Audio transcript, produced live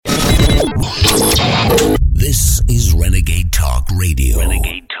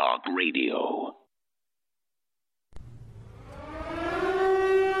Renegade Talk Radio.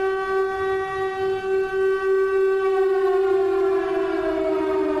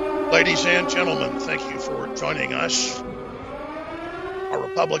 Ladies and gentlemen, thank you for joining us. Our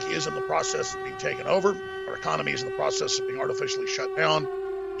republic is in the process of being taken over. Our economy is in the process of being artificially shut down.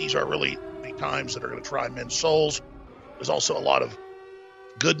 These are really the times that are going to try men's souls. There's also a lot of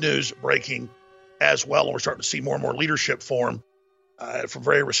good news breaking as well, and we're starting to see more and more leadership form from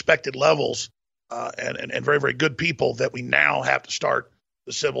very respected levels and very, very good people that we now have to start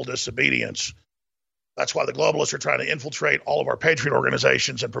the civil disobedience. That's why the globalists are trying to infiltrate all of our patriot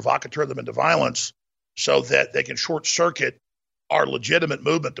organizations and provocateur them into violence so that they can short circuit our legitimate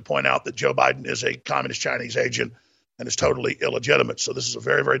movement to point out that Joe Biden is a communist Chinese agent and is totally illegitimate. So this is a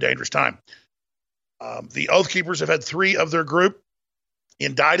very, very dangerous time. The Oath Keepers have had 3 of their group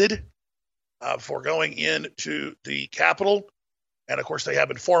indicted for going into the Capitol. And of course, they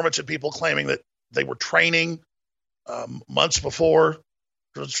have informants and people claiming that they were training months before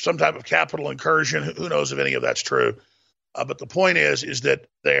for some type of Capitol incursion. Who knows if any of that's true? But the point is that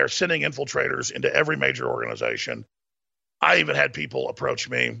they are sending infiltrators into every major organization. I even had people approach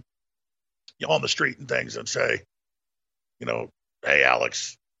me on the street and things and say, hey,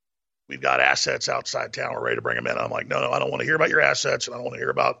 Alex, we've got assets outside town. We're ready to bring them in. I'm like, no, I don't want to hear about your assets, and I don't want to hear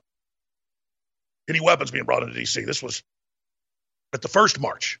about any weapons being brought into D.C. This was at the first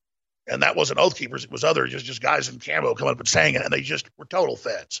march, and that wasn't Oath Keepers. It was other just guys in camo coming up and saying it, and they just were total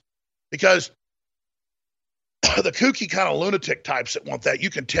feds. Because the kooky kind of lunatic types that want that, you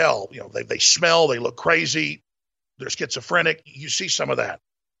can tell, they smell, they look crazy, they're schizophrenic. You see some of that.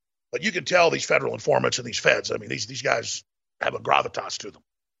 But you can tell these federal informants and these feds, I mean, these guys have a gravitas to them.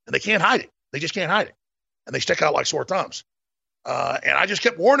 And they can't hide it. They just can't hide it. And they stick out like sore thumbs. And I just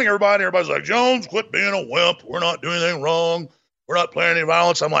kept warning everybody. Everybody's like, Jones, quit being a wimp. We're not doing anything wrong. We're not planning any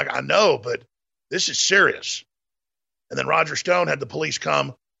violence. I'm like, I know, but this is serious. And then Roger Stone had the police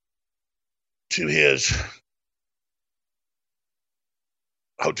come to his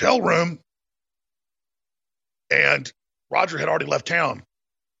hotel room. And Roger had already left town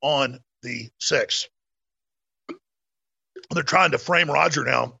on the 6th. They're trying to frame Roger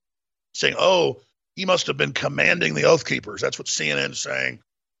now, saying, oh, he must have been commanding the Oath Keepers. That's what CNN's saying.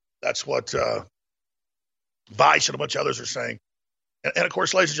 That's what Vice and a bunch of others are saying. And of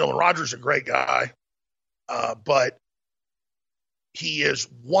course, ladies and gentlemen, Roger's a great guy, but he is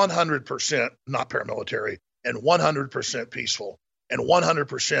 100% not paramilitary and 100% peaceful and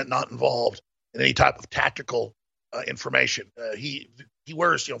 100% not involved in any type of tactical information. He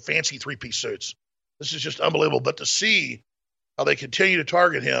wears fancy 3-piece suits. This is just unbelievable. But to see how they continue to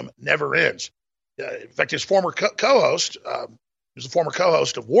target him never ends. In fact, his former co-host, who's the former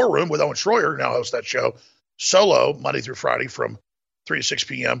co-host of War Room with Owen Schroyer, who now hosts that show solo Monday through Friday from 3 to 6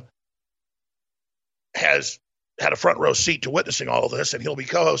 p.m., has had a front row seat to witnessing all of this, and he'll be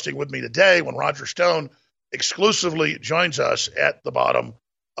co-hosting with me today when Roger Stone exclusively joins us at the bottom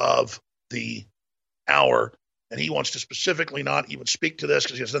of the hour. And he wants to specifically not even speak to this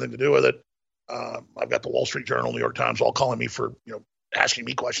because he has nothing to do with it. I've got the Wall Street Journal, New York Times, all calling me for, asking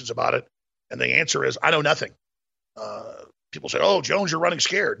me questions about it. And the answer is, I know nothing. People say, oh, Jones, you're running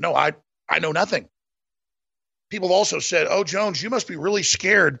scared. No, I know nothing. People have also said, oh, Jones, you must be really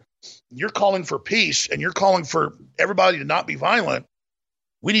scared. You're calling for peace and you're calling for everybody to not be violent.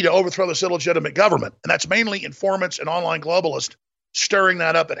 We need to overthrow this illegitimate government. And that's mainly informants and online globalists stirring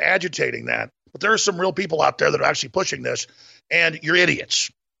that up and agitating that. But there are some real people out there that are actually pushing this, and you're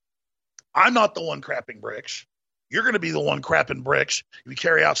idiots. I'm not the one crapping bricks. You're going to be the one crapping bricks if you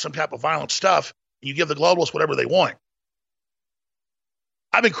carry out some type of violent stuff and you give the globalists whatever they want.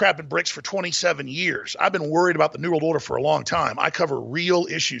 I've been crapping bricks for 27 years. I've been worried about the New World Order for a long time. I cover real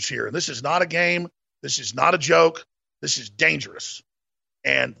issues here. And this is not a game. This is not a joke. This is dangerous.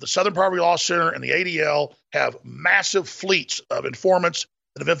 And the Southern Poverty Law Center and the ADL have massive fleets of informants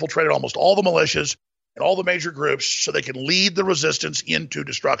that have infiltrated almost all the militias and all the major groups so they can lead the resistance into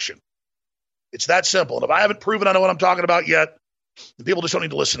destruction. It's that simple. And if I haven't proven I know what I'm talking about yet, then people just don't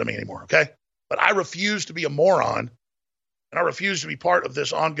need to listen to me anymore, okay? But I refuse to be a moron, and I refuse to be part of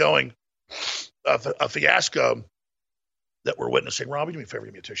this ongoing a fiasco that we're witnessing. Robbie, do me a favor,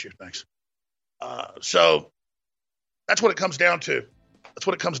 give me a tissue. Thanks. So that's what it comes down to. That's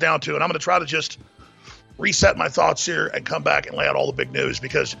what it comes down to. And I'm going to try to just reset my thoughts here and come back and lay out all the big news,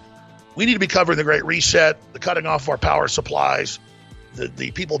 because we need to be covering the Great Reset, the cutting off of our power supplies,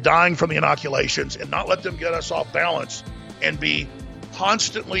 the people dying from the inoculations, and not let them get us off balance and be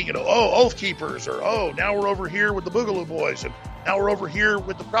constantly, Oath Keepers, or, now we're over here with the Boogaloo Boys, and now we're over here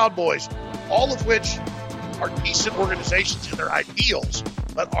with the Proud Boys, all of which are decent organizations in their ideals,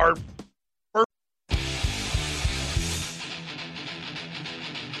 but are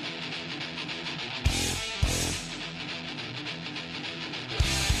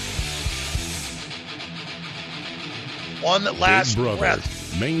one last Big Brother,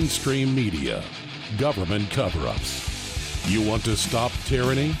 breath. mainstream media, government cover-ups. You want to stop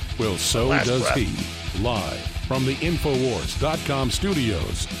tyranny? Well, so Last does breath. he. Live from the Infowars.com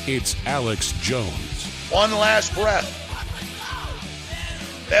studios, it's Alex Jones. One last breath.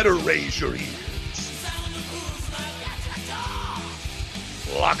 Better raise your ears.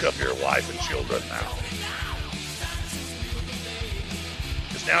 Lock up your wife and children now.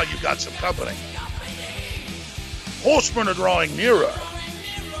 Because now you've got some company. Horsemen are drawing nearer.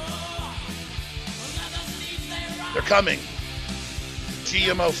 They're coming.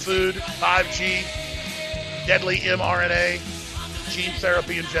 GMO food, 5G, deadly mRNA, gene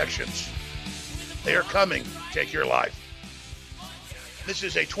therapy injections. They are coming to take your life. This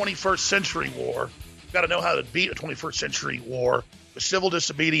is a 21st century war. You've got to know how to beat a 21st century war with civil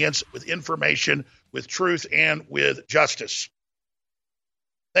disobedience, with information, with truth, and with justice.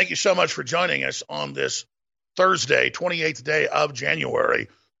 Thank you so much for joining us on this Thursday, 28th day of January,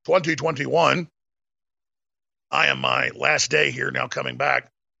 2021. I am my last day here now coming back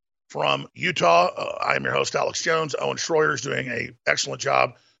from Utah. I am your host, Alex Jones. Owen Schroyer is doing an excellent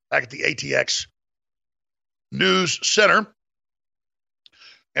job back at the ATX News Center.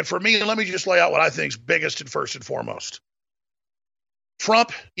 And for me, let me just lay out what I think is biggest and first and foremost.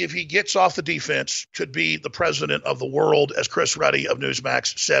 Trump, if he gets off the defense, could be the president of the world, as Chris Ruddy of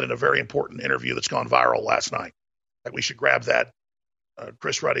Newsmax said in a very important interview that's gone viral last night. Like, we should grab that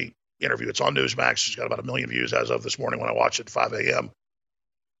Chris Ruddy interview. It's on Newsmax. It's got about 1 million views as of this morning when I watched it at 5 a.m.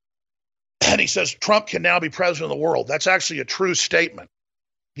 And he says Trump can now be president of the world. That's actually a true statement.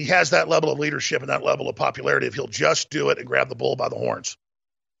 He has that level of leadership and that level of popularity if he'll just do it and grab the bull by the horns.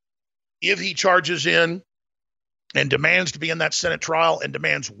 If he charges in and demands to be in that Senate trial and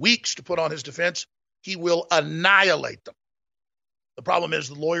demands weeks to put on his defense, he will annihilate them. The problem is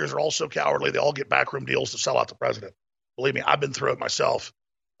the lawyers are all so cowardly, they all get backroom deals to sell out the president. Believe me, I've been through it myself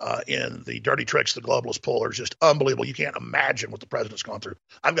in the dirty tricks the globalists pull are just unbelievable. You can't imagine what the president's gone through.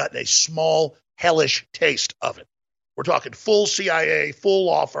 I've gotten a small, hellish taste of it. We're talking full CIA, full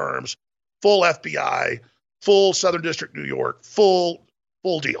law firms, full FBI, full Southern District, New York, full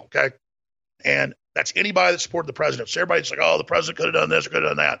deal, okay? And that's anybody that supported the president. So everybody's like, oh, the president could have done this or could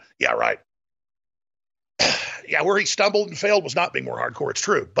have done that. Yeah, right. Yeah, where he stumbled and failed was not being more hardcore. It's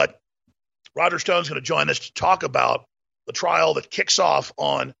true. But Roger Stone's going to join us to talk about the trial that kicks off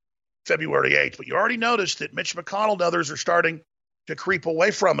on February 8th. But you already noticed that Mitch McConnell and others are starting to creep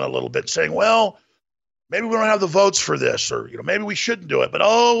away from it a little bit, saying, well, maybe we don't have the votes for this, or maybe we shouldn't do it. But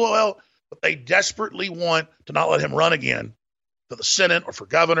but they desperately want to not let him run again for the Senate or for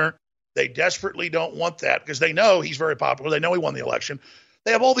governor. They desperately don't want that because they know he's very popular. They know he won the election.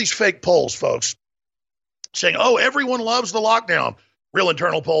 They have all these fake polls, folks, saying, oh, everyone loves the lockdown. Real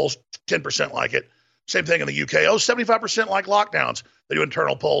internal polls, 10% like it. Same thing in the UK. Oh, 75% like lockdowns. They do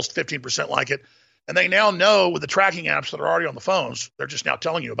internal polls, 15% like it. And they now know with the tracking apps that are already on the phones, they're just now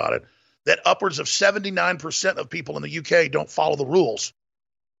telling you about it, that upwards of 79% of people in the UK don't follow the rules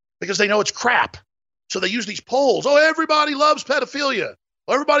because they know it's crap. So they use these polls. Oh, everybody loves pedophilia.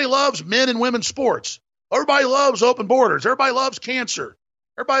 Everybody loves men and women's sports. Everybody loves open borders. Everybody loves cancer.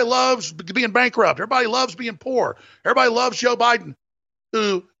 Everybody loves being bankrupt. Everybody loves being poor. Everybody loves Joe Biden,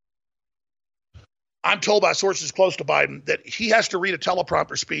 who I'm told by sources close to Biden that he has to read a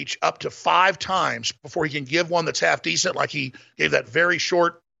teleprompter speech up to 5 times before he can give one that's half decent, like he gave that very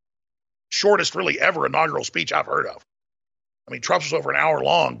shortest really ever inaugural speech I've heard of. I mean, Trump's was over an hour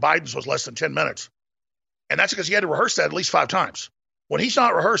long. Biden's was less than 10 minutes. And that's because he had to rehearse that at least 5 times. When he's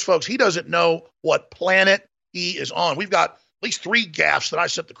not rehearsed, folks, he doesn't know what planet he is on. We've got at least 3 gaffes that I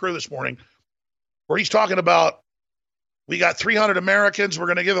sent the crew this morning where he's talking about, we got 300 Americans. We're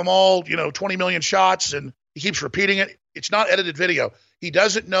going to give them all, 20 million shots. And he keeps repeating it. It's not edited video. He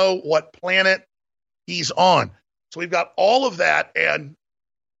doesn't know what planet he's on. So we've got all of that. And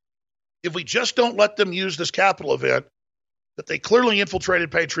if we just don't let them use this Capitol event, that they clearly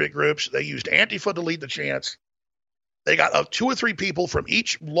infiltrated patriot groups, they used Antifa to lead the chants. They got 2 or 3 people from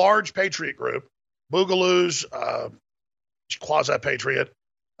each large patriot group, Boogaloos, quasi-patriot.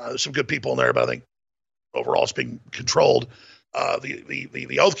 There's some good people in there, but I think overall it's being controlled.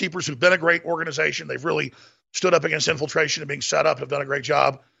 The Oath Keepers, who've been a great organization. They've really stood up against infiltration and being set up, have done a great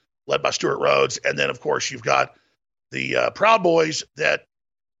job, led by Stuart Rhodes. And then, of course, you've got the Proud Boys that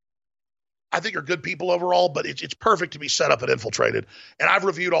I think are good people overall, but it's perfect to be set up and infiltrated. And I've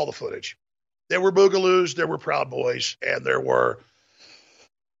reviewed all the footage. There were Boogaloos, there were Proud Boys, and there were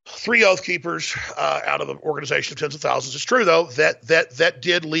 3 Oath Keepers out of the organization of tens of thousands. It's true, though, that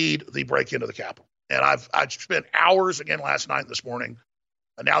did lead the break into the Capitol. And I've spent hours again last night and this morning.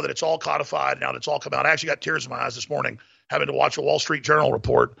 And now that it's all codified, now that it's all come out, I actually got tears in my eyes this morning having to watch a Wall Street Journal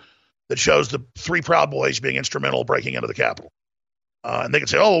report that shows the 3 Proud Boys being instrumental in breaking into the Capitol. And they can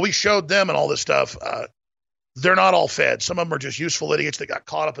say, oh, well, we showed them and all this stuff. They're not all fed. Some of them are just useful idiots that got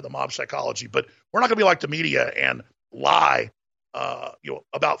caught up in the mob psychology. But we're not going to be like the media and lie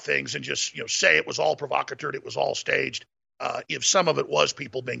about things and just say it was all provocatory, it was all staged. If some of it was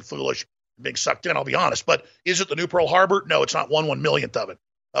people being foolish, being sucked in, I'll be honest. But is it the new Pearl Harbor? No, it's not 1/1,000,000th of it.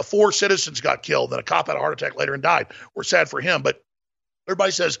 4 citizens got killed, then a cop had a heart attack later and died. We're sad for him. But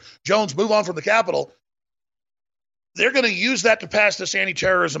everybody says, Jones, move on from the Capitol. They're going to use that to pass this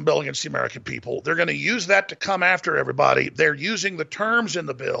anti-terrorism bill against the American people. They're going to use that to come after everybody. They're using the terms in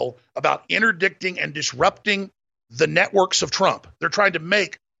the bill about interdicting and disrupting the networks of Trump. They're trying to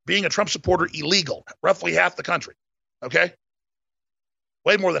make being a Trump supporter illegal, roughly half the country, okay?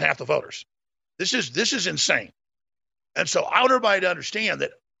 Way more than half the voters. This is insane. And so I want everybody to understand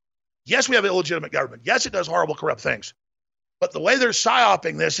that, yes, we have illegitimate government. Yes, it does horrible, corrupt things. But the way they're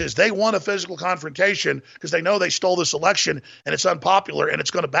psyoping this is they want a physical confrontation because they know they stole this election and it's unpopular and it's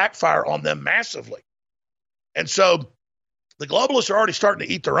going to backfire on them massively. And so the globalists are already starting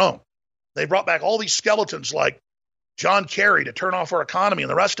to eat their own. They brought back all these skeletons like John Kerry to turn off our economy and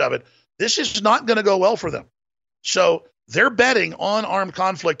the rest of it. This is not going to go well for them. So they're betting on armed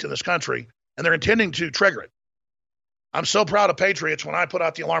conflict in this country and they're intending to trigger it. I'm so proud of patriots when I put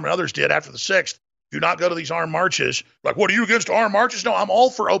out the alarm and others did after the 6th. Do not go to these armed marches. Like, what are you against armed marches? No, I'm all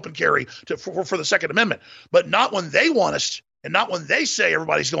for open carry for the Second Amendment, but not when they want us and not when they say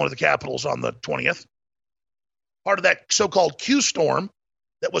everybody's going to the Capitols on the 20th. Part of that so-called Q storm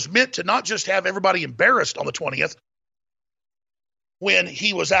that was meant to not just have everybody embarrassed on the 20th when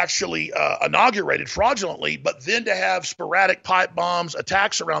he was actually inaugurated fraudulently, but then to have sporadic pipe bombs,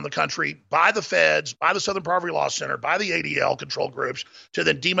 attacks around the country by the feds, by the Southern Poverty Law Center, by the ADL control groups to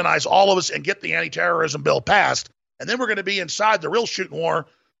then demonize all of us and get the anti-terrorism bill passed. And then we're going to be inside the real shooting war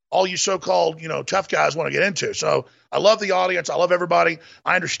all you so-called, tough guys want to get into. So I love the audience. I love everybody.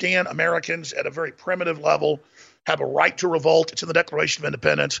 I understand Americans at a very primitive level have a right to revolt. It's in the Declaration of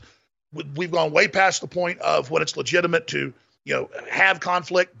Independence. We've gone way past the point of when it's legitimate to have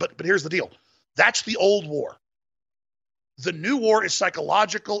conflict, but here's the deal. That's the old war. The new war is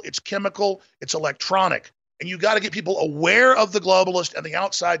psychological, it's chemical, it's electronic. And you got to get people aware of the globalist and the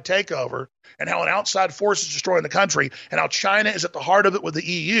outside takeover and how an outside force is destroying the country and how China is at the heart of it with the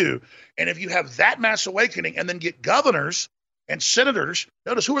EU. And if you have that mass awakening and then get governors and senators,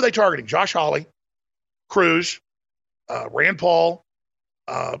 notice who are they targeting? Josh Hawley, Cruz, Rand Paul,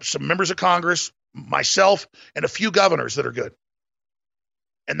 some members of Congress, myself, and a few governors that are good.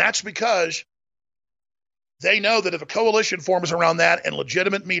 And that's because they know that if a coalition forms around that and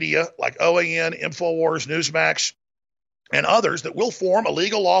legitimate media like OAN, InfoWars, Newsmax, and others that will form a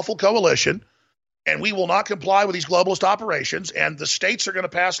legal, lawful coalition, and we will not comply with these globalist operations, and the states are going to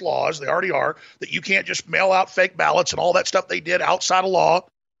pass laws, they already are, that you can't just mail out fake ballots and all that stuff they did outside of law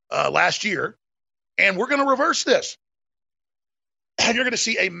last year, and we're going to reverse this. And you're going to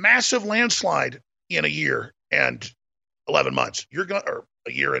see a massive landslide in a year and 11 months. Or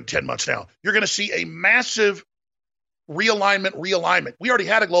a year and 10 months now. You're going to see a massive realignment. We already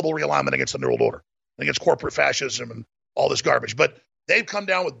had a global realignment against the New World Order, against corporate fascism and all this garbage. But they've come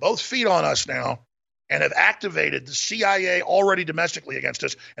down with both feet on us now and have activated the CIA already domestically against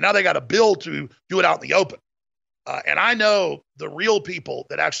us. And now they got a bill to do it out in the open. And I know the real people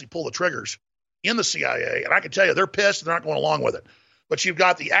that actually pull the triggers in the CIA. And I can tell you, they're pissed and they're not going along with it. But you've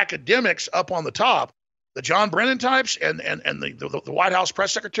got the academics up on the top, the John Brennan types and the White House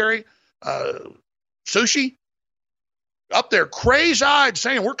press secretary, Sushi, up there crazy-eyed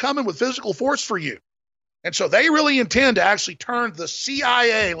saying, we're coming with physical force for you. And so they really intend to actually turn the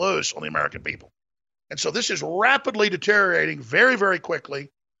CIA loose on the American people. And so this is rapidly deteriorating very, very quickly.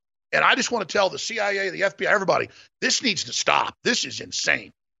 And I just want to tell the CIA, the FBI, everybody, this needs to stop. This is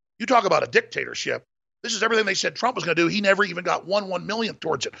insane. You talk about a dictatorship. This is everything they said Trump was going to do. He never even got 1/1,000,000th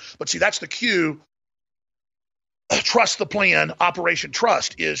towards it. But see, that's the cue. Trust the plan, Operation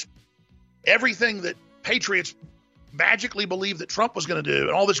Trust, is everything that patriots magically believed that Trump was going to do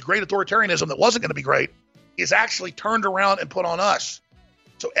and all this great authoritarianism that wasn't going to be great is actually turned around and put on us.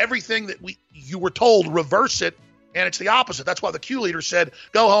 So everything that you were told, reverse it, and it's the opposite. That's why the Q leader said,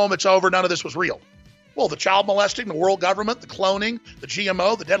 go home, it's over, none of this was real. Well, the child molesting, the world government, the cloning, the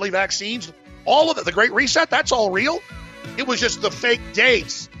GMO, the deadly vaccines, all of it, the Great Reset, that's all real. It was just the fake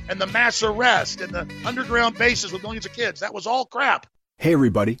dates and the mass arrest and the underground bases with millions of kids. That was all crap. Hey,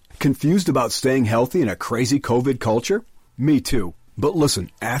 everybody. Confused about staying healthy in a crazy COVID culture? Me too. But listen,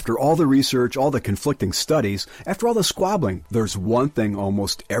 after all the research, all the conflicting studies, after all the squabbling, there's one thing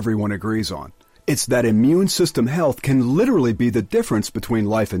almost everyone agrees on. It's that immune system health can literally be the difference between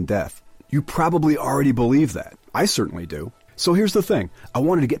life and death. You probably already believe that. I certainly do. So here's the thing. I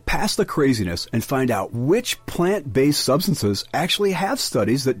wanted to get past the craziness and find out which plant-based substances actually have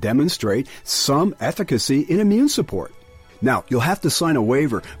studies that demonstrate some efficacy in immune support. Now, you'll have to sign a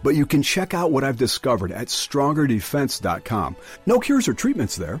waiver, but you can check out what I've discovered at StrongerDefense.com. No cures or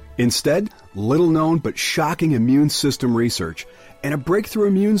treatments there. Instead, little-known but shocking immune system research and a breakthrough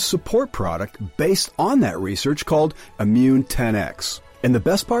immune support product based on that research called Immune 10X. And the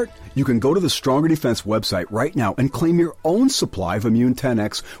best part? You can go to the Stronger Defense website right now and claim your own supply of Immune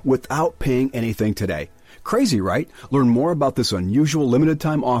 10X without paying anything today. Crazy, right? Learn more about this unusual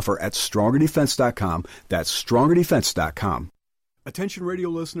limited-time offer at StrongerDefense.com. That's StrongerDefense.com. Attention radio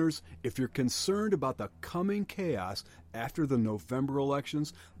listeners, if you're concerned about the coming chaos after the November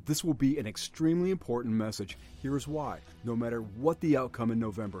elections, this will be an extremely important message. Here's why. No matter what the outcome in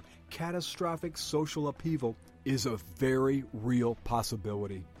November, catastrophic social upheaval is a very real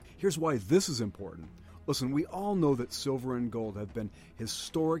possibility. Here's why this is important. Listen, we all know that silver and gold have been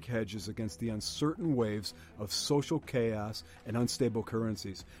historic hedges against the uncertain waves of social chaos and unstable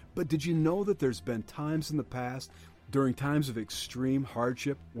currencies. But did you know that there's been times in the past, during times of extreme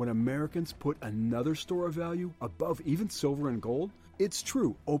hardship, when Americans put another store of value above even silver and gold? It's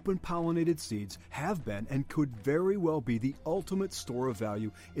true, open-pollinated seeds have been and could very well be the ultimate store of value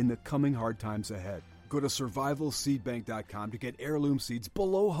in the coming hard times ahead. Go to survivalseedbank.com to get heirloom seeds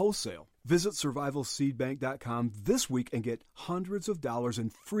below wholesale. Visit survivalseedbank.com this week and get hundreds of dollars in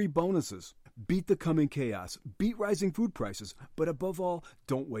free bonuses. Beat the coming chaos, beat rising food prices, but above all,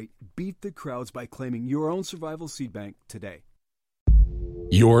 don't wait. Beat the crowds by claiming your own Survival Seed Bank today.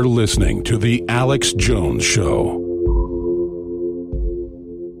 You're listening to The Alex Jones Show.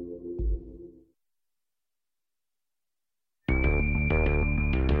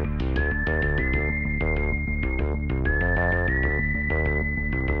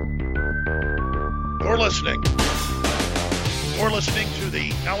 You're listening to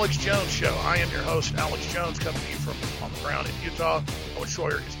the Alex Jones Show. I am your host, Alex Jones, coming to you from on the ground in Utah. Owen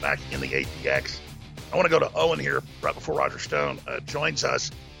Schroyer is back in the APX. I want to go to Owen here right before Roger Stone joins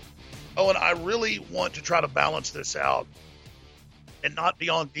us. Owen, I really want to try to balance this out and not be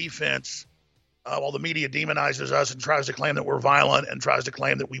on defense while the media demonizes us and tries to claim that we're violent and tries to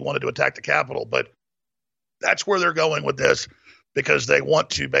claim that we wanted to attack the Capitol. But that's where they're going with this because they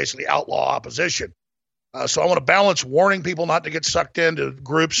want to basically outlaw opposition. So I want to balance warning people not to get sucked into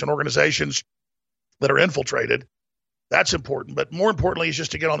groups and organizations that are infiltrated. That's important. But more importantly is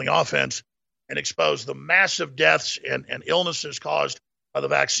just to get on the offense and expose the massive deaths and illnesses caused by the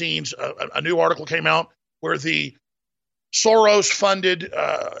vaccines. A new article came out where the Soros-funded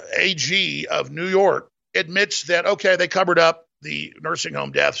AG of New York admits that, okay, they covered up the nursing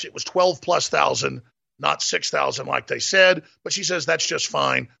home deaths. It was 12,000+, not 6,000 like they said. But she says that's just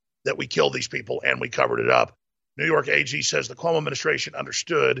fine, that we killed these people and we covered it up. New York AG says the Cuomo administration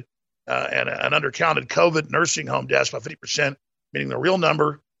understood and undercounted COVID nursing home deaths by 50%, meaning the real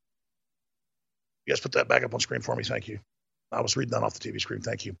number. You guys put that back up on screen for me. Thank you. I was reading that off the TV screen.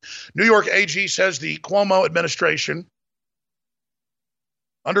 Thank you. New York AG says the Cuomo administration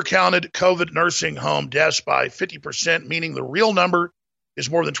undercounted COVID nursing home deaths by 50%, meaning the real number is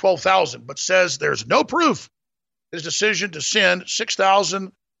more than 12,000, but says there's no proof his decision to send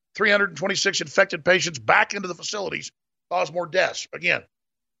 6,326 infected patients back into the facilities caused more deaths. Again,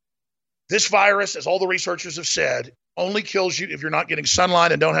 this virus, as all the researchers have said, only kills you if you're not getting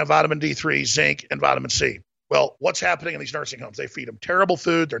sunlight and don't have vitamin D3, zinc, and vitamin C. Well, what's happening in these nursing homes? They feed them terrible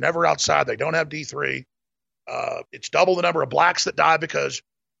food. They're never outside. They don't have D3. It's double the number of blacks that die because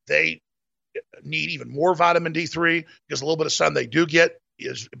they need even more vitamin D3 because a little bit of sun they do get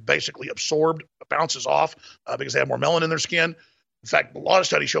is basically absorbed, bounces off because they have more melanin in their skin. In fact, a lot of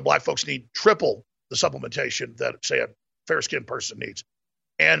studies show black folks need triple the supplementation that, say, a fair-skinned person needs.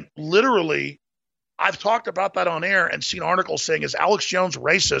 And literally, I've talked about that on air and seen articles saying, is Alex Jones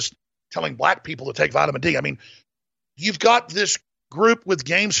racist telling black people to take vitamin D? I mean, you've got this group with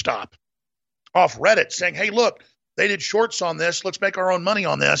GameStop off Reddit saying, hey, look, they did shorts on this. Let's make our own money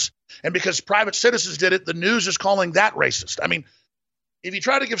on this. And because private citizens did it, the news is calling that racist. I mean, if you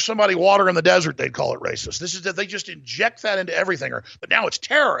try to give somebody water in the desert, they'd call it racist. This is that they just inject that into everything. But now it's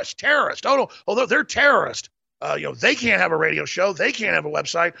terrorist. Oh, no, they're terrorist. They can't have a radio show. They can't have a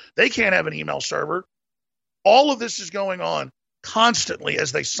website. They can't have an email server. All of this is going on constantly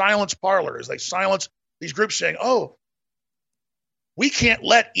as they silence Parler, as they silence these groups saying, oh, we can't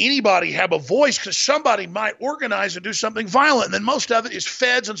let anybody have a voice because somebody might organize and do something violent. And then most of it is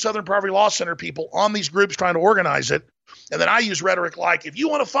feds and Southern Poverty Law Center people on these groups trying to organize it. And then I use rhetoric like, if you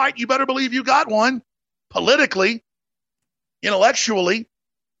want to fight, you better believe you got one. Politically, intellectually,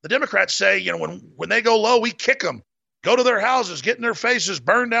 the Democrats say, when they go low, we kick them. Go to their houses, get in their faces,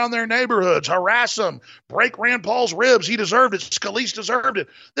 burn down their neighborhoods, harass them, break Rand Paul's ribs. He deserved it. Scalise deserved it.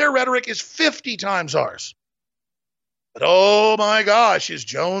 Their rhetoric is 50 times ours. But, oh, my gosh, is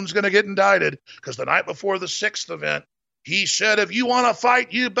Jones going to get indicted? Because the night before the 6th event, he said, if you want to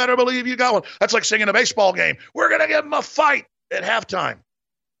fight, you better believe you got one. That's like saying in a baseball game, we're going to give them a fight at halftime.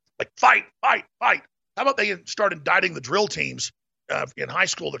 Like, fight, fight, fight. How about they start indicting the drill teams in high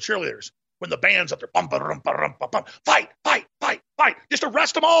school, the cheerleaders, when the band's up there, fight, fight, fight, fight. Just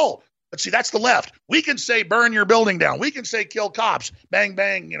arrest them all. Let's see, that's the left. We can say burn your building down. We can say kill cops. Bang,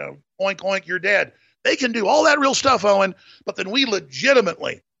 bang, oink, oink, you're dead. They can do all that real stuff, Owen, but then we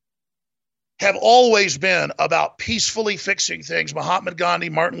legitimately have always been about peacefully fixing things. Mahatma Gandhi,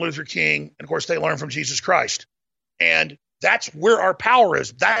 Martin Luther King, and of course they learned from Jesus Christ. And that's where our power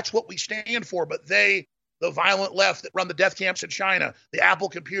is. That's what we stand for. But they, the violent left that run the death camps in China, the Apple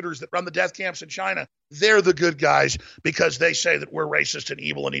computers that run the death camps in China, they're the good guys because they say that we're racist and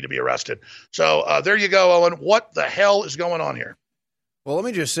evil and need to be arrested. So there you go, Owen. What the hell is going on here? Well, let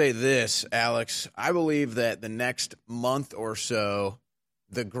me just say this, Alex. I believe that the next month or so,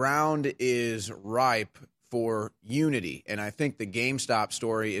 the ground is ripe for unity. And I think the GameStop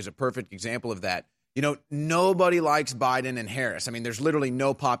story is a perfect example of that. Nobody likes Biden and Harris. I mean, there's literally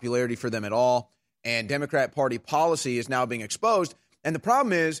no popularity for them at all. And Democrat Party policy is now being exposed. And the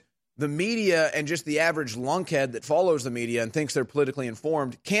problem is the media and just the average lunkhead that follows the media and thinks they're politically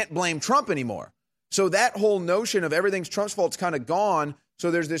informed can't blame Trump anymore. So that whole notion of everything's Trump's fault is kind of gone.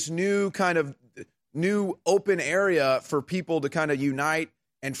 So there's this new open area for people to kind of unite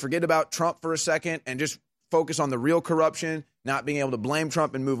and forget about Trump for a second and just focus on the real corruption, not being able to blame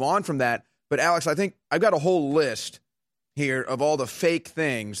Trump and move on from that. But Alex, I think I've got a whole list here of all the fake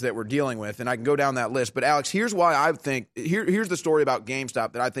things that we're dealing with, and I can go down that list. But Alex, here's why I think here's the story about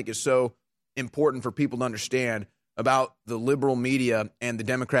GameStop that I think is so important for people to understand about the liberal media and the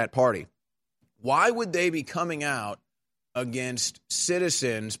Democrat Party. Why would they be coming out against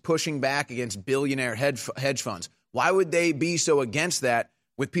citizens pushing back against billionaire hedge funds? Why would they be so against that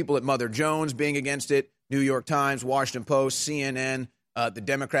with people at Mother Jones being against it, New York Times, Washington Post, CNN, the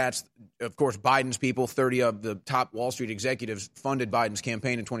Democrats, of course, Biden's people, 30 of the top Wall Street executives funded Biden's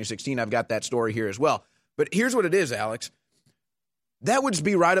campaign in 2016. I've got that story here as well. But here's what it is, Alex. That would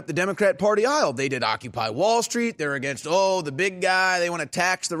be right up the Democrat Party aisle. They did Occupy Wall Street. They're against, the big guy. They want to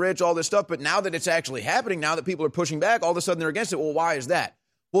tax the rich, all this stuff. But now that it's actually happening, now that people are pushing back, all of a sudden they're against it. Well, why is that?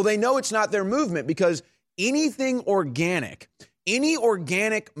 Well, they know it's not their movement because anything organic, any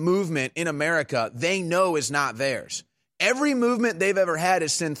organic movement in America, they know is not theirs. Every movement they've ever had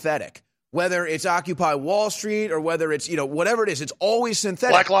is synthetic. Whether it's Occupy Wall Street or whether it's, whatever it is, it's always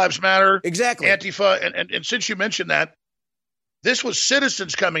synthetic. Black Lives Matter. Exactly. Antifa. And since you mentioned that, this was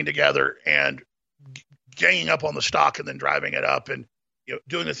citizens coming together and ganging up on the stock and then driving it up and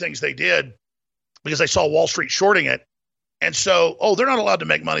doing the things they did because they saw Wall Street shorting it. And so, they're not allowed to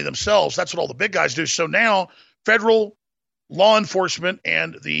make money themselves. That's what all the big guys do. So now federal law enforcement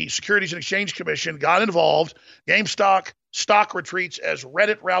and the Securities and Exchange Commission got involved. GameStop stock retreats as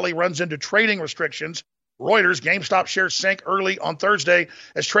Reddit rally runs into trading restrictions. Reuters, GameStop shares sank early on Thursday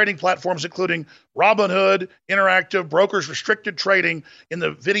as trading platforms including Robinhood Interactive brokers restricted trading in the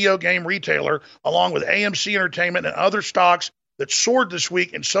video game retailer, along with AMC Entertainment and other stocks that soared this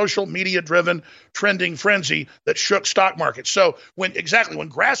week in social media-driven trending frenzy that shook stock markets. So when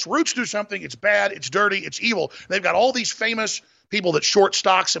grassroots do something, it's bad, it's dirty, it's evil. They've got all these famous people that short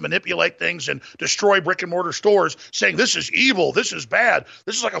stocks and manipulate things and destroy brick and mortar stores saying this is evil, this is bad,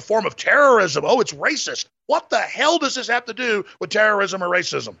 this is like a form of terrorism. It's racist. What the hell does this have to do with terrorism or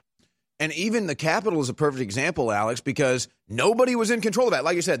racism? And even the Capitol is a perfect example, Alex, because nobody was in control of that.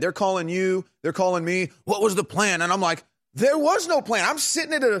 Like you said, they're calling you, they're calling me, what was the plan? And I'm like, there was no plan. I'm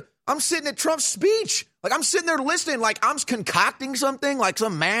sitting at Trump's speech. Like, I'm sitting there listening, like I'm concocting something, like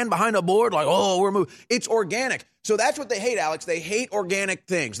some man behind a board, like, we're moving. It's organic. So that's what they hate, Alex. They hate organic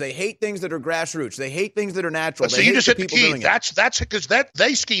things. They hate things that are grassroots. They hate things that are natural. So you just hit the key. That's because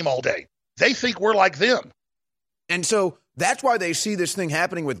they scheme all day. They think we're like them. And so that's why they see this thing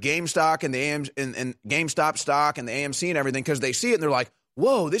happening with GameStop and the and GameStop stock and the AMC and everything, because they see it and they're like,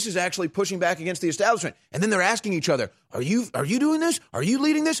 whoa, this is actually pushing back against the establishment. And then they're asking each other, are you doing this? Are you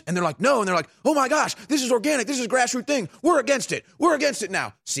leading this? And they're like, no. And they're like, oh my gosh, this is organic. This is a grassroots thing. We're against it. We're against it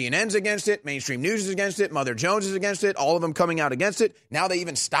now. CNN's against it. Mainstream news is against it. Mother Jones is against it. All of them coming out against it. Now they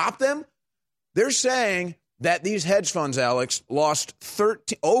even stop them. They're saying that these hedge funds, Alex, lost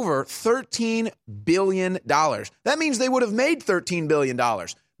over $13 billion. That means they would have made $13 billion.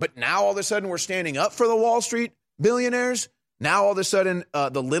 But now all of a sudden we're standing up for the Wall Street billionaires. Now all of a sudden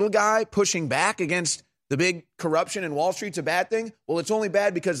the little guy pushing back against the big corruption in Wall Street's a bad thing. Well, it's only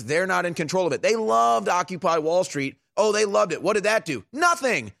bad because they're not in control of it. They loved Occupy Wall Street. Oh, they loved it. What did that do?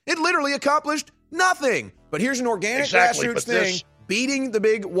 Nothing. It literally accomplished nothing. But here's an organic grassroots thing beating the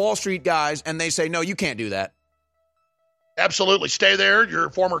big Wall Street guys, and they say, no, you can't do that. Absolutely. Stay there. Your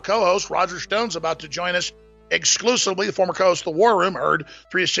former co-host, Roger Stone's about to join us exclusively. The former co-host of The War Room, heard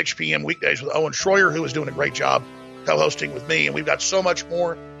 3 to 6 p.m. weekdays with Owen Schroyer, who is doing a great job co-hosting with me. And we've got so much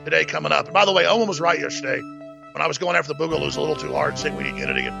more today coming up. And by the way, Owen was right yesterday when I was going after the Boogaloos a little too hard, saying we need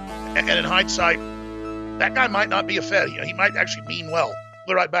unity. And in hindsight, that guy might not be a Fed. He might actually mean well. We'll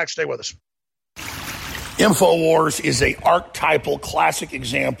be right back. Stay with us. InfoWars is a archetypal classic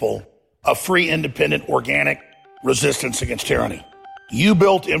example of free, independent, organic resistance against tyranny. You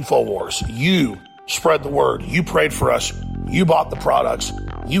built InfoWars. You spread the word. You prayed for us. You bought the products.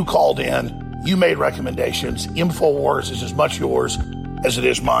 You called in. You made recommendations. InfoWars is as much yours as it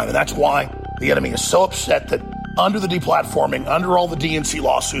is mine. And that's why the enemy is so upset that under the deplatforming, under all the DNC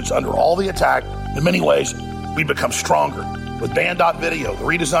lawsuits, under all the attack, in many ways, we become stronger. With Band.video, the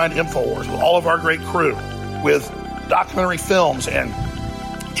redesigned InfoWars, with all of our great crew, with documentary films and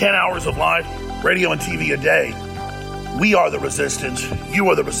 10 hours of live radio and TV a day, we are the resistance. You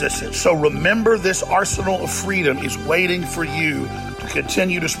are the resistance. So remember, this arsenal of freedom is waiting for you to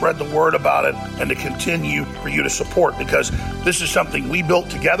continue to spread the word about it and to continue for you to support, because this is something we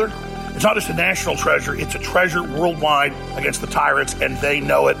built together. It's not just a national treasure, it's a treasure worldwide against the tyrants, and they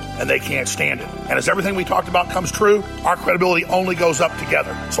know it and they can't stand it. And as everything we talked about comes true, our credibility only goes up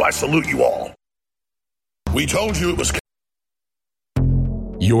together. So I salute you all. We told you it was.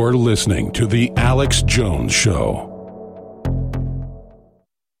 You're listening to The Alex Jones Show.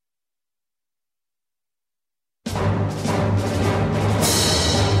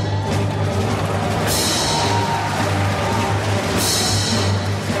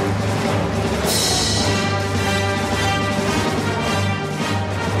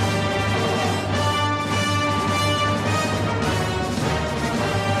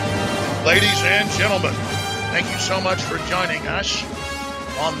 Ladies and gentlemen, thank you so much for joining us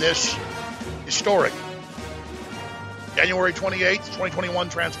on this historic January 28th, 2021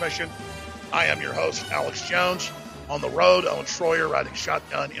 transmission. I am your host, Alex Jones. On the road, Owen Schroyer riding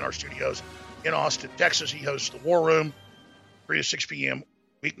shotgun in our studios in Austin, Texas. He hosts The War Room, 3 to 6 p.m.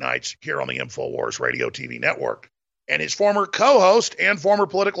 weeknights here on the InfoWars Radio TV network. And his former co-host and former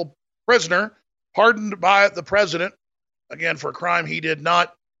political prisoner, pardoned by the president, again, for a crime he did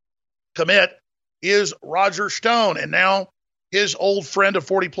not commit, is Roger Stone. And now his old friend of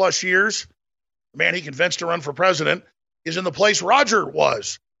 40 plus years, the man he convinced to run for president, is in the place Roger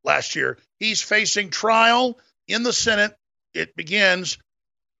was last year. He's facing trial in the Senate. It begins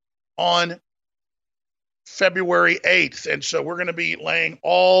on February 8th. And so we're going to be laying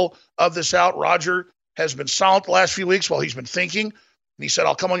all of this out. Roger has been silent the last few weeks while he's been thinking. And he said,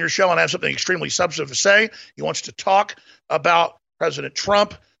 I'll come on your show and have something extremely substantive to say. He wants to talk about President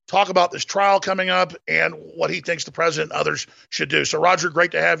Trump, talk about this trial coming up, and what he thinks the president and others should do. So, Roger,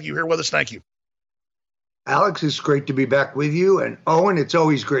 great to have you here with us. Thank you. Alex, it's great to be back with you. And Owen, it's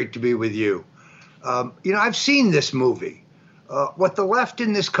always great to be with you. I've seen this movie. What the left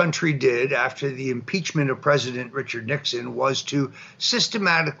in this country did after the impeachment of President Richard Nixon was to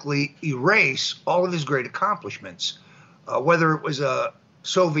systematically erase all of his great accomplishments, whether it was a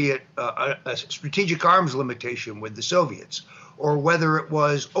Soviet, a strategic arms limitation with the Soviets, or whether it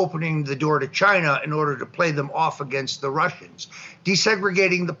was opening the door to China in order to play them off against the Russians,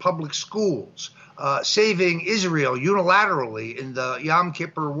 desegregating the public schools, saving Israel unilaterally in the Yom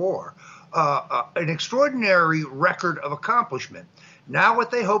Kippur War, an extraordinary record of accomplishment. Now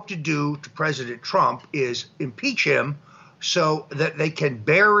what they hope to do to President Trump is impeach him so that they can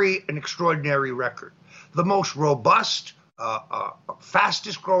bury an extraordinary record. The most robust,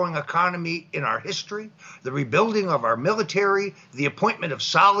 fastest growing economy in our history, the rebuilding of our military, the appointment of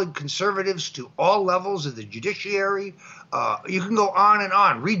solid conservatives to all levels of the judiciary. You can go on,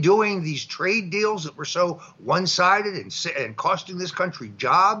 redoing these trade deals that were so one-sided and costing this country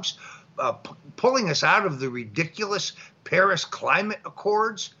jobs, pulling us out of the ridiculous Paris Climate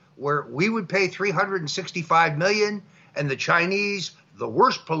Accords, where we would pay $365 million and the Chinese the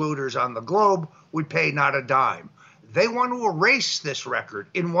worst polluters on the globe would pay not a dime. They want to erase this record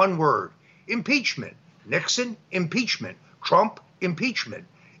in one word: impeachment. Nixon, impeachment. Trump, impeachment.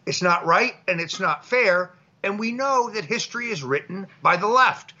 It's not right and it's not fair, and we know that history is written by the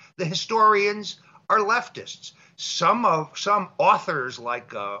left. The historians are leftists. Some authors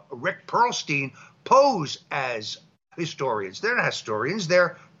like Rick Perlstein pose as historians. They're not historians,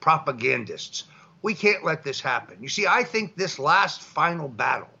 they're propagandists. We can't let this happen. You see, I think this last final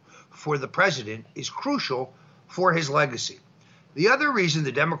battle for the president is crucial for his legacy. The other reason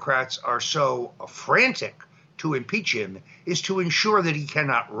the Democrats are so frantic to impeach him is to ensure that he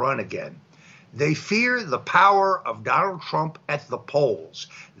cannot run again. They fear the power of Donald Trump at the polls.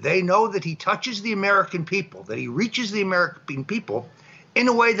 They know that he touches the American people, that he reaches the American people in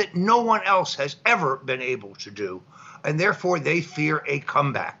a way that no one else has ever been able to do, and therefore they fear a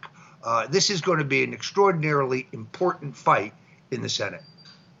comeback. This is going to be an extraordinarily important fight in the Senate.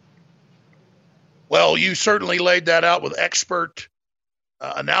 Well, you certainly laid that out with expert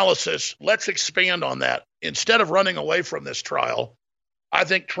analysis. Let's expand on that. Instead of running away from this trial, I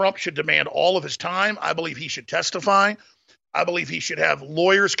think Trump should demand all of his time. I believe he should testify. I believe he should have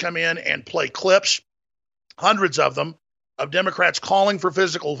lawyers come in and play clips, hundreds of them, of Democrats calling for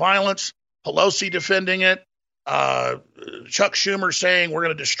physical violence, Pelosi defending it, Chuck Schumer saying we're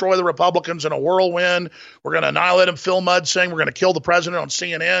going to destroy the Republicans in a whirlwind, we're going to annihilate them, Phil Mudd saying we're going to kill the president on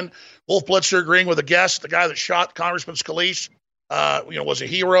CNN, Wolf Blitzer agreeing with a guest, the guy that shot Congressman Scalise, was a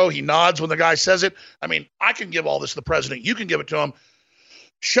hero. He nods when the guy says it. I mean, I can give all this to the president. You can give it to him.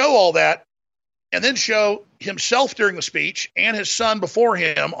 Show all that, and then show himself during the speech and his son before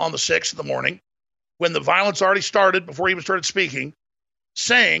him on the 6th in the morning, when the violence already started, before he even started speaking,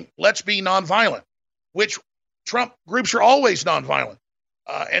 saying, let's be nonviolent, which Trump groups are always nonviolent.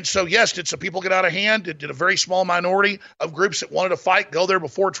 And so, yes, did some people get out of hand? Did a very small minority of groups that wanted to fight go there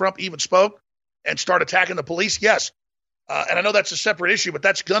before Trump even spoke and start attacking the police? Yes. And I know that's a separate issue, but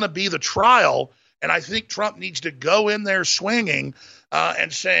that's going to be the trial. And I think Trump needs to go in there swinging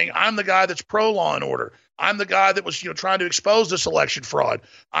and saying, I'm the guy that's pro law and order. I'm the guy that was, trying to expose this election fraud.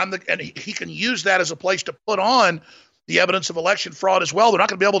 And he can use that as a place to put on the evidence of election fraud as well. They're not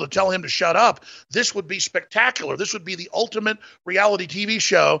going to be able to tell him to shut up. This would be spectacular. This would be the ultimate reality TV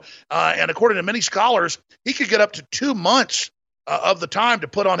show. And according to many scholars, he could get up to 2 months of the time to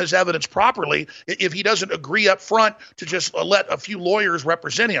put on his evidence properly if he doesn't agree up front to just let a few lawyers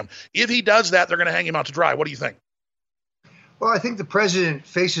represent him. If he does that, they're going to hang him out to dry. What do you think? Well, I think the president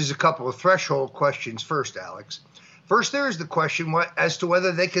faces a couple of threshold questions first, Alex. First, there is the question as to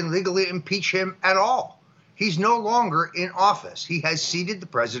whether they can legally impeach him at all. He's no longer in office. He has ceded the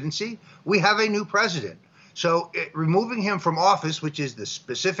presidency. We have a new president. So removing him from office, which is the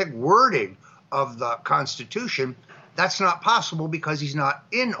specific wording of the Constitution, that's not possible because he's not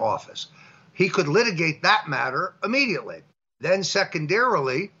in office. He could litigate that matter immediately. Then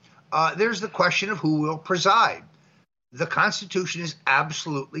secondarily, there's the question of who will preside. The Constitution is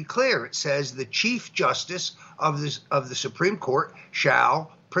absolutely clear. It says the Chief Justice of the Supreme Court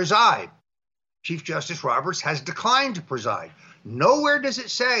shall preside. Chief Justice Roberts has declined to preside. Nowhere does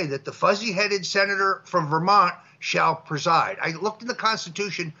it say that the fuzzy-headed senator from Vermont shall preside. I looked in the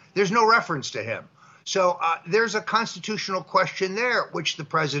Constitution. There's no reference to him. So there's a constitutional question there, which the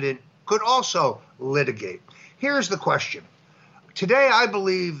president could also litigate. Here's the question. Today, I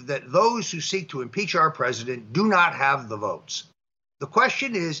believe that those who seek to impeach our president do not have the votes. The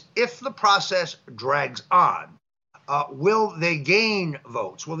question is, if the process drags on, will they gain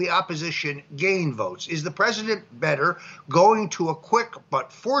votes? Will the opposition gain votes? Is the president better going to a quick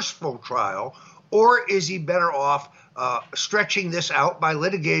but forceful trial, or is he better off stretching this out by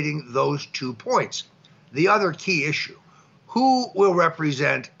litigating those 2 points? The other key issue, who will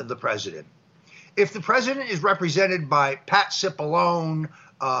represent the president? If the president is represented by Pat Cipollone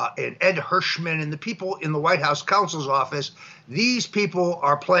and Ed Hirschman and the people in the White House counsel's office, these people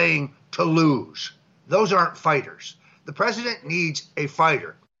are playing to lose. Those aren't fighters. The president needs a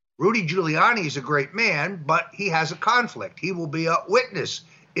fighter. Rudy Giuliani is a great man, but he has a conflict. He will be a witness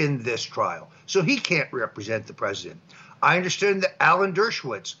in this trial, so he can't represent the president. I understand that Alan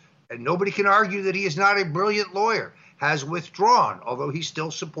Dershowitz, and nobody can argue that he is not a brilliant lawyer, has withdrawn, although he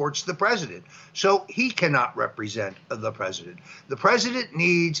still supports the president. So he cannot represent the president. The president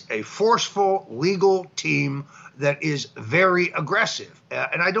needs a forceful legal team that is very aggressive.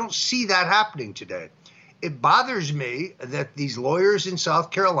 And I don't see that happening today. It bothers me that these lawyers in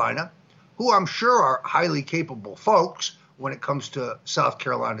South Carolina, who I'm sure are highly capable folks when it comes to South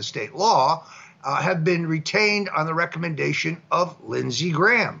Carolina state law, have been retained on the recommendation of Lindsey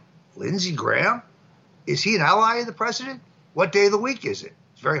Graham. Lindsey Graham? Is he an ally of the president? What day of the week is it?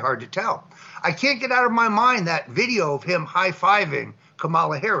 It's very hard to tell. I can't get out of my mind that video of him high-fiving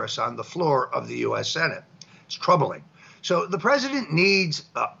Kamala Harris on the floor of the U.S. Senate. It's troubling. So the president needs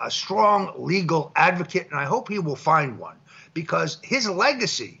a strong legal advocate, and I hope he will find one, because his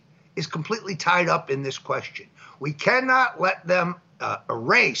legacy is completely tied up in this question. We cannot let them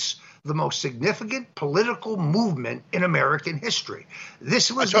erase the most significant political movement in American history.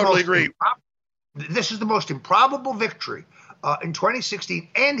 This was I totally agree. This is the most improbable victory in 2016,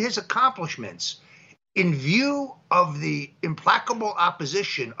 and his accomplishments, in view of the implacable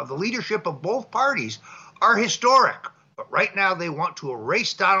opposition of the leadership of both parties, are historic. But right now they want to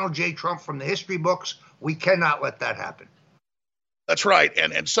erase Donald J. Trump from the history books. We cannot let that happen. That's right.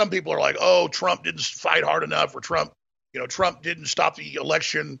 And some people are like, oh, Trump didn't fight hard enough, or Trump didn't stop the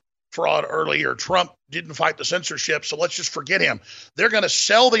election fraud early, or Trump didn't fight the censorship, so let's just forget him. They're going to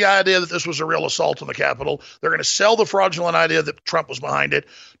sell the idea that this was a real assault on the Capitol. They're going to sell the fraudulent idea that Trump was behind it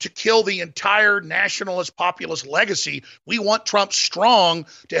to kill the entire nationalist populist legacy. We want Trump strong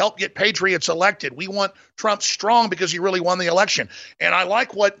to help get patriots elected. We want Trump strong because he really won the election. And I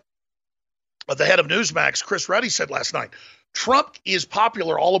like what the head of Newsmax, Chris Ruddy, said last night. Trump is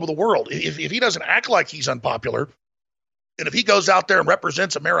popular all over the world. If he doesn't act like he's unpopular, and if he goes out there and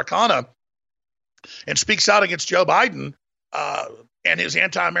represents Americana and speaks out against Joe Biden and his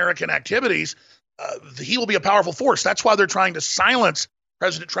anti-American activities, he will be a powerful force. That's why they're trying to silence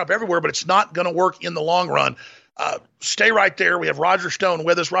President Trump everywhere, but it's not going to work in the long run. Stay right there. We have Roger Stone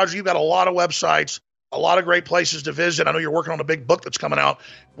with us. Roger, you've got a lot of websites, a lot of great places to visit. I know you're working on a big book that's coming out.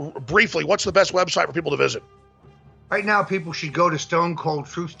 Briefly, what's the best website for people to visit? Right now, people should go to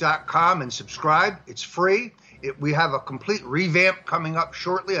stonecoldtruth.com and subscribe. It's free. We have a complete revamp coming up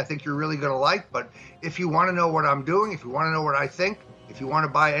shortly. I think you're really going to like. But if you want to know what I'm doing, if you want to know what I think, if you want to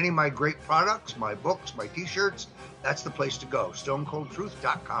buy any of my great products, my books, my T-shirts, that's the place to go,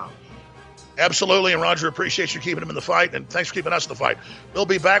 stonecoldtruth.com. Absolutely. And Roger, appreciate you keeping him in the fight. And thanks for keeping us in the fight. We'll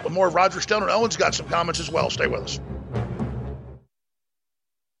be back with more of Roger Stone. And Owen's got some comments as well. Stay with us.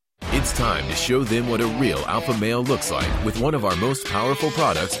 It's time to show them what a real alpha male looks like with one of our most powerful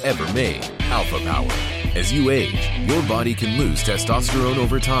products ever made, Alpha Power. As you age, your body can lose testosterone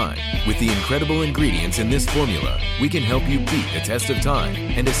over time. With the incredible ingredients in this formula, we can help you beat the test of time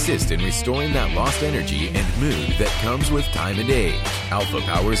and assist in restoring that lost energy and mood that comes with time and age. Alpha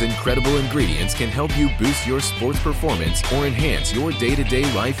Power's incredible ingredients can help you boost your sports performance or enhance your day-to-day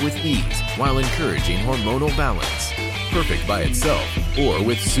life with ease while encouraging hormonal balance. Perfect by itself or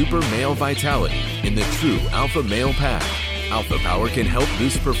with super male vitality in the true Alpha Male Pack. Alpha Power can help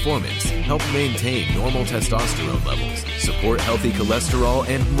boost performance, help maintain normal testosterone levels, support healthy cholesterol,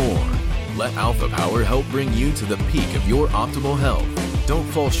 and more. Let Alpha Power help bring you to the peak of your optimal health. Don't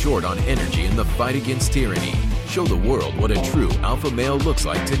fall short on energy in the fight against tyranny. Show the world what a true alpha male looks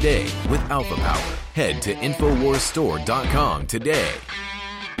like today with Alpha Power. Head to InfoWarsStore.com today.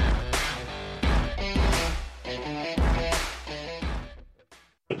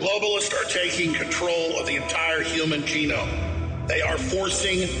 The globalists are taking control of the entire human genome. They are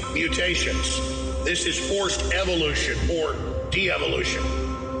forcing mutations. This is forced evolution or de-evolution.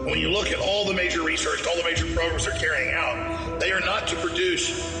 When you look at all the major research, all the major programs they're carrying out, they are not to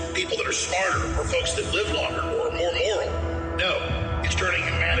produce people that are smarter or folks that live longer or more moral. No, it's turning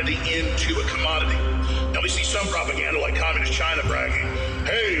humanity into a commodity. Now we see some propaganda like Communist China bragging,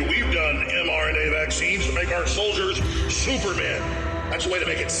 hey, we've done mRNA vaccines to make our soldiers supermen. That's a way to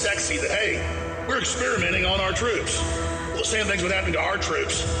make it sexy that, hey, we're experimenting on our troops. Well, the same thing's been happening to our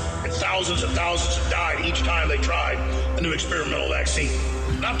troops, and thousands have died each time they tried a new experimental vaccine.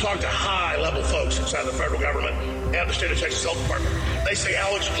 And I've talked to high-level folks inside the federal government and the state of Texas Health Department. They say,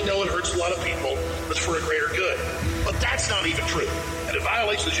 Alex, we know it hurts a lot of people, but it's for a greater good. But that's not even true. And it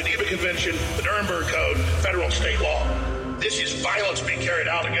violates the Geneva Convention, the Nuremberg Code, federal and state law. This is violence being carried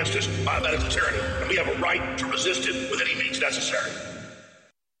out against us by medical tyranny, and we have a right to resist it with any means necessary.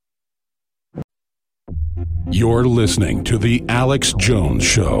 You're listening to The Alex Jones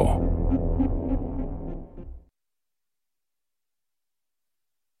Show.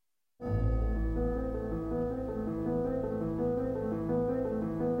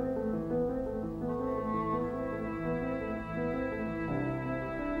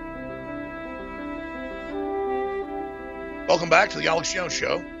 Welcome back to The Alex Jones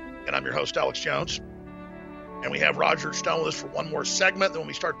Show, and I'm your host, Alex Jones. And we have Roger Stone with us for one more segment. Then when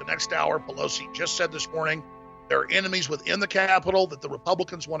we start the next hour, Pelosi just said this morning there are enemies within the Capitol, that the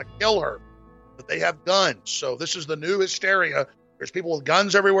Republicans want to kill her, that they have guns. So this is the new hysteria. There's people with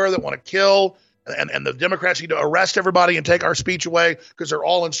guns everywhere that want to kill, and the Democrats need to arrest everybody and take our speech away because they're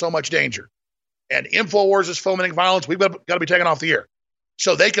all in so much danger. and InfoWars is fomenting violence, we've got to be taken off the air.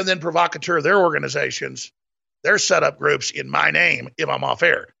 So they can then provocateur their organizations, their setup groups in my name if I'm off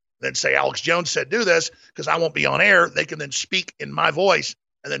air. Then say Alex Jones said do this because I won't be on air. They can then speak in my voice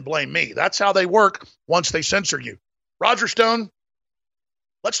and then blame me. That's how they work once they censor you. Roger Stone,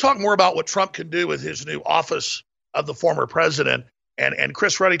 let's talk more about what Trump can do with his new office of the former president. And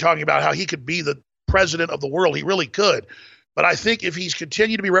Chris Ruddy talking about how he could be the president of the world. He really could. But I think if he's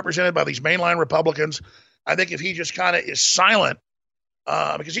continued to be represented by these mainline Republicans, I think if he just kind of is silent,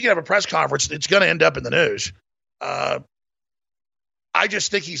 because he can have a press conference, it's going to end up in the news. I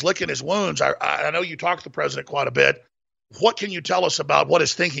just think he's licking his wounds. I know you talk to the president quite a bit. What can you tell us about what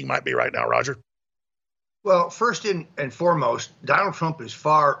his thinking might be right now, Roger? Well, first and foremost, Donald Trump is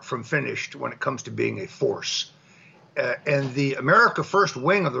far from finished when it comes to being a force. And the America First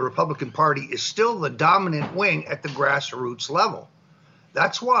wing of the Republican Party is still the dominant wing at the grassroots level.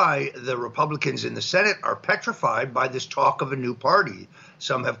 That's why the Republicans in the Senate are petrified by this talk of a new party.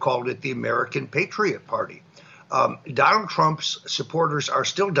 Some have called it the American Patriot Party. Donald Trump's supporters are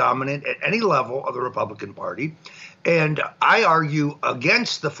still dominant at any level of the Republican Party. And I argue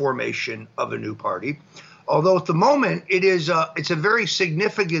against the formation of a new party, although at the moment it's a very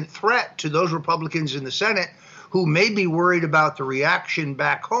significant threat to those Republicans in the Senate who may be worried about the reaction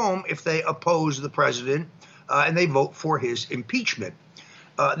back home if they oppose the president and they vote for his impeachment.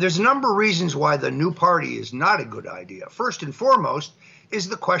 There's a number of reasons why the new party is not a good idea. First and foremost is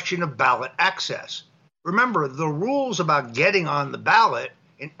the question of ballot access. Remember, the rules about getting on the ballot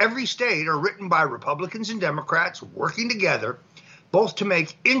in every state are written by Republicans and Democrats working together, both to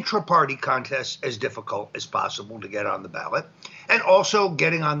make intra-party contests as difficult as possible to get on the ballot, and also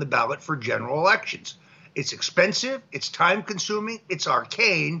getting on the ballot for general elections. It's expensive, it's time-consuming, it's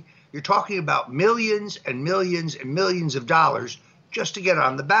arcane. You're talking about millions and millions and millions of dollars just to get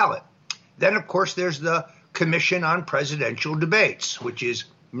on the ballot. Then, of course, there's the Commission on Presidential Debates, which is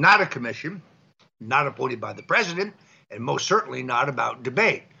not a commission, not appointed by the president, and most certainly not about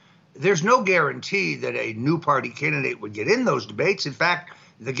debate. There's no guarantee that a new party candidate would get in those debates. In fact,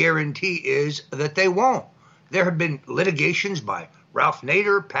 the guarantee is that they won't. There have been litigations by Ralph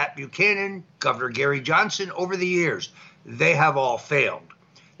Nader, Pat Buchanan, Governor Gary Johnson over the years. They have all failed.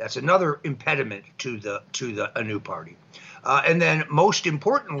 That's another impediment to a new party. And then most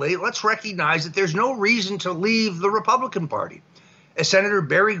importantly, let's recognize that there's no reason to leave the Republican Party. As Senator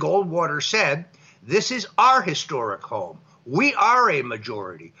Barry Goldwater said, this is our historic home. We are a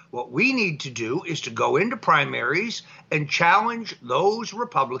majority. What we need to do is to go into primaries and challenge those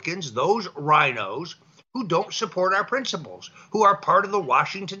Republicans, those rhinos who don't support our principles, who are part of the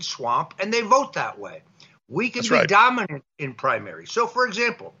Washington swamp, and they vote that way. We can be dominant in primaries. So, for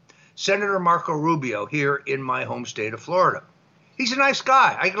example, Senator Marco Rubio here in my home state of Florida. He's a nice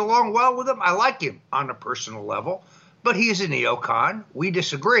guy. I get along well with him. I like him on a personal level, but he is a neocon. We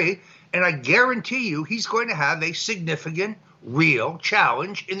disagree. And I guarantee you he's going to have a significant, real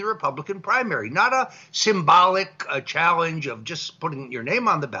challenge in the Republican primary. Not a symbolic challenge of just putting your name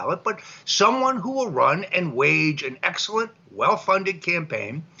on the ballot, but someone who will run and wage an excellent, well-funded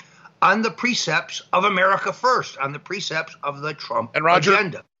campaign on the precepts of America First, on the precepts of the Trump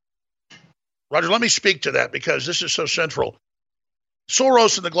agenda. Roger, let me speak to that because this is so central.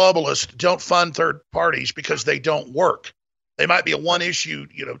 Soros and the globalists don't fund third parties because they don't work. They might be a one-issue,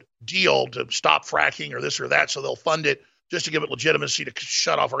 deal to stop fracking or this or that, so they'll fund it just to give it legitimacy to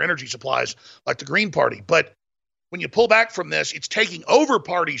shut off our energy supplies, like the Green Party. But when you pull back from this, it's taking over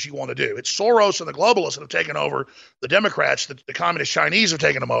parties you want to do. It's Soros and the globalists that have taken over the Democrats. The communist Chinese have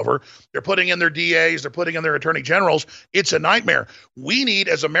taken them over. They're putting in their DAs. They're putting in their attorney generals. It's a nightmare. We need,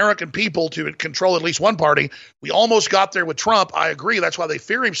 as American people, to control at least one party. We almost got there with Trump. I agree. That's why they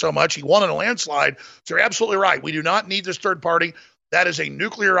fear him so much. He won in a landslide. So you're absolutely right. We do not need this third party. That is a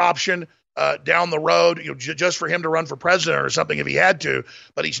nuclear option down the road, just for him to run for president or something if he had to.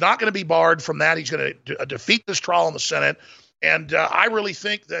 But he's not going to be barred from that. He's going to defeat this trial in the Senate. And I really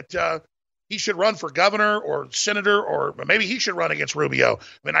think that he should run for governor or senator, or maybe he should run against Rubio.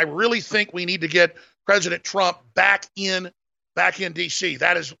 I mean, I really think we need to get President Trump back in D.C.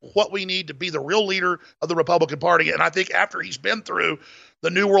 That is what we need to be the real leader of the Republican Party. And I think after he's been through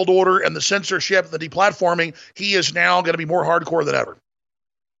the New World Order and the censorship, the deplatforming, he is now going to be more hardcore than ever.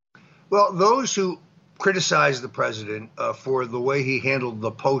 Well, those who criticize the president for the way he handled the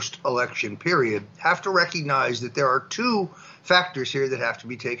post-election period have to recognize that there are two factors here that have to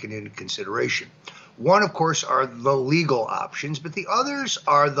be taken into consideration. One, of course, are the legal options, but the others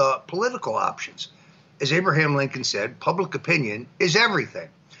are the political options. As Abraham Lincoln said, public opinion is everything.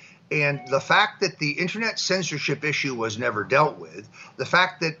 And the fact that the internet censorship issue was never dealt with, the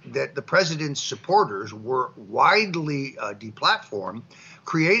fact that the president's supporters were widely deplatformed,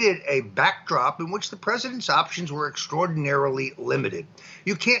 created a backdrop in which the president's options were extraordinarily limited.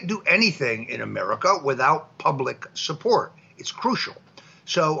 You can't do anything in America without public support. It's crucial.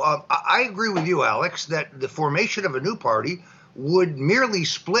 So I agree with you, Alex, that the formation of a new party would merely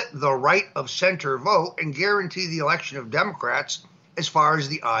split the right of center vote and guarantee the election of Democrats as far as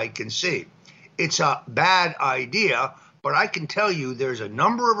the eye can see. It's a bad idea, but I can tell you there's a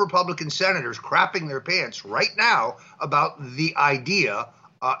number of Republican senators crapping their pants right now about the idea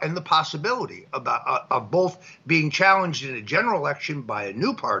and the possibility of both being challenged in a general election by a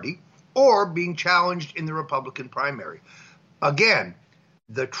new party or being challenged in the Republican primary. Again,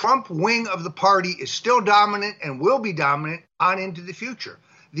 the Trump wing of the party is still dominant and will be dominant on into the future.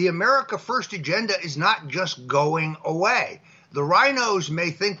 The America First agenda is not just going away. The rhinos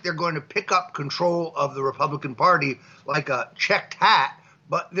may think they're going to pick up control of the Republican Party like a checked hat,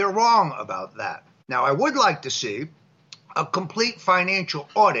 but they're wrong about that. Now, I would like to see a complete financial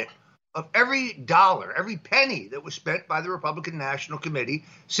audit of every dollar, every penny that was spent by the Republican National Committee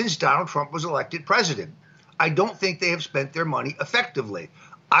since Donald Trump was elected president. I don't think they have spent their money effectively.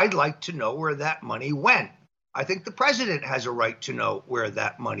 I'd like to know where that money went. I think the president has a right to know where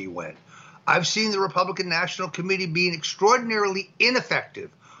that money went. I've seen the Republican National Committee being extraordinarily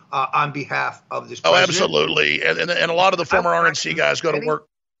ineffective on behalf of this president. Oh, absolutely. And a lot of the former RNC guys go to work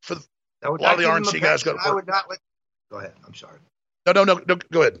for a lot of the RNC guys go to work. I would not let. Go ahead. I'm sorry. No.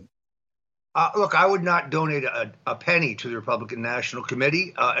 Go ahead. Look, I would not donate a penny to the Republican National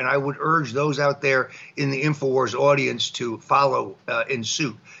Committee, and I would urge those out there in the InfoWars audience to follow in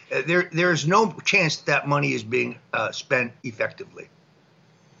suit. There's no chance that money is being spent effectively.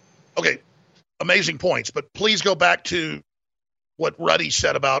 Okay, amazing points, but please go back to what Ruddy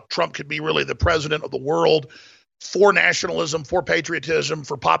said about Trump could be really the president of the world for nationalism, for patriotism,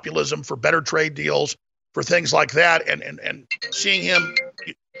 for populism, for better trade deals, for things like that, and seeing him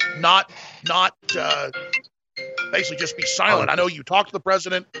not basically just be silent. I know you talked to the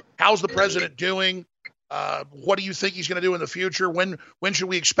president. How's the president doing? What do you think he's going to do in the future? When should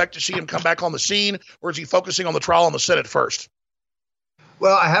we expect to see him come back on the scene, or is he focusing on the trial in the Senate first?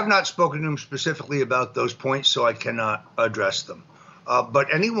 Well, I have not spoken to him specifically about those points, so I cannot address them.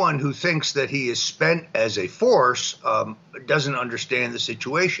 But anyone who thinks that he is spent as a force doesn't understand the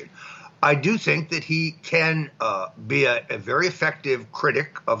situation. I do think that he can be a very effective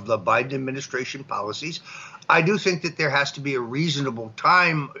critic of the Biden administration policies. I do think that there has to be a reasonable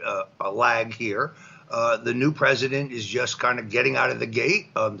time lag here. The new president is just kind of getting out of the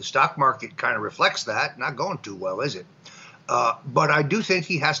gate. The stock market kind of reflects that. Not going too well, is it? But I do think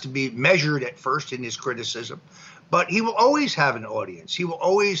he has to be measured at first in his criticism. But he will always have an audience. He will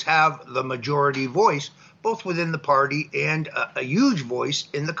always have the majority voice, both within the party and a huge voice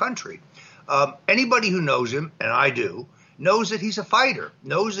in the country. Anybody who knows him, and I do, knows that he's a fighter,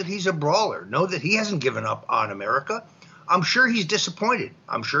 knows that he's a brawler, knows that he hasn't given up on America. I'm sure he's disappointed.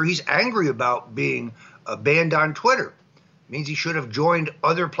 I'm sure he's angry about being banned on Twitter. It means he should have joined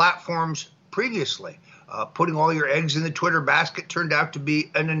other platforms previously. Putting all your eggs in the Twitter basket turned out to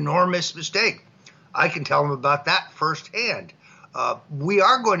be an enormous mistake. I can tell him about that firsthand. We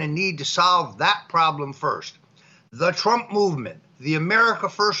are going to need to solve that problem first. The Trump movement, the America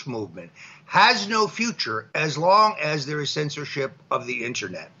First movement, has no future as long as there is censorship of the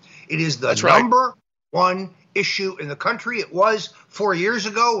internet. It is the number one issue in the country. It was 4 years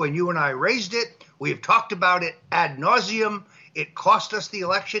ago when you and I raised it. We have talked about it ad nauseum. It cost us the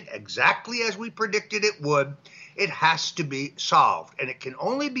election exactly as we predicted it would. It has to be solved, and it can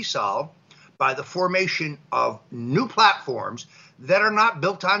only be solved by the formation of new platforms that are not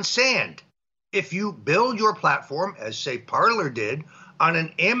built on sand. If you build your platform, as say Parler did, on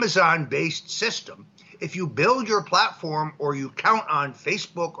an Amazon-based system, if you build your platform or you count on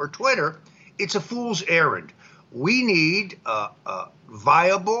Facebook or Twitter, it's a fool's errand. We need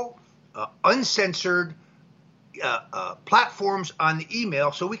viable, uncensored platforms on the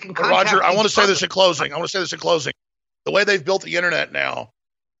email so we can contact Roger, I want to say this in closing. The way they've built the internet now,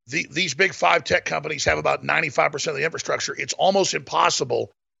 these big five tech companies have about 95% of the infrastructure. It's almost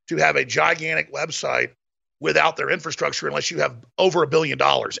impossible to have a gigantic website without their infrastructure unless you have over $1 billion.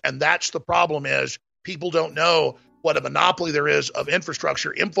 And that's the problem, is people don't know what a monopoly there is of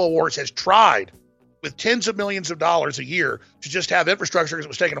infrastructure. InfoWars has tried with tens of millions of dollars a year to just have infrastructure because it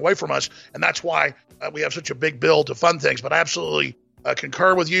was taken away from us. And that's why we have such a big bill to fund things. But I absolutely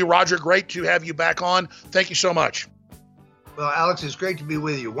concur with you. Roger, great to have you back on. Thank you so much. Well, Alex, it's great to be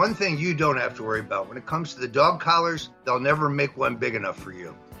with you. One thing you don't have to worry about, when it comes to the dog collars, they'll never make one big enough for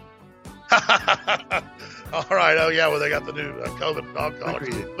you. All right. Oh, yeah. Well, they got the new COVID dog collars.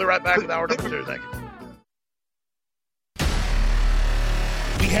 We'll be right back with hour number 2. Thank you.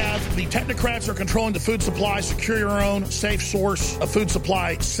 We have the technocrats are controlling the food supply. Secure your own safe source of food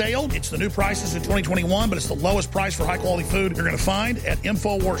supply sale. It's the new prices in 2021, but it's the lowest price for high-quality food you're going to find at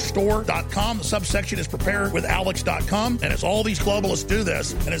InfoWarsStore.com. The subsection is preparewithalex.com. And as all these globalists do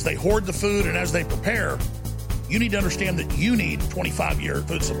this, and as they hoard the food and as they prepare, you need to understand that you need 25-year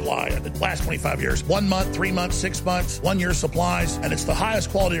food supply. The last 25 years, 1 month, 3 months, 6 months, 1 year supplies, and it's the highest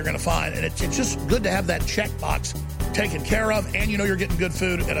quality you're going to find. And it's just good to have that checkbox taken care of, and you know you're getting good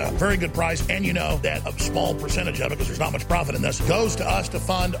food at a very good price, and you know that a small percentage of it, because there's not much profit in this, goes to us to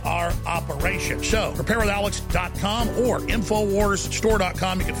fund our operation. So, preparewithalex.com or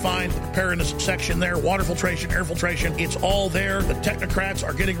InfoWarsStore.com. You can find the preparedness section there, water filtration, air filtration. It's all there. The technocrats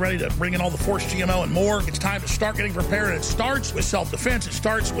are getting ready to bring in all the forced GMO and more. It's time to start getting prepared. It starts with self-defense. It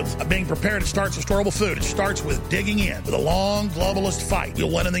starts with being prepared. It starts with storable food. It starts with digging in with a long globalist fight.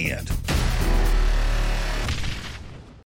 You'll win in the end.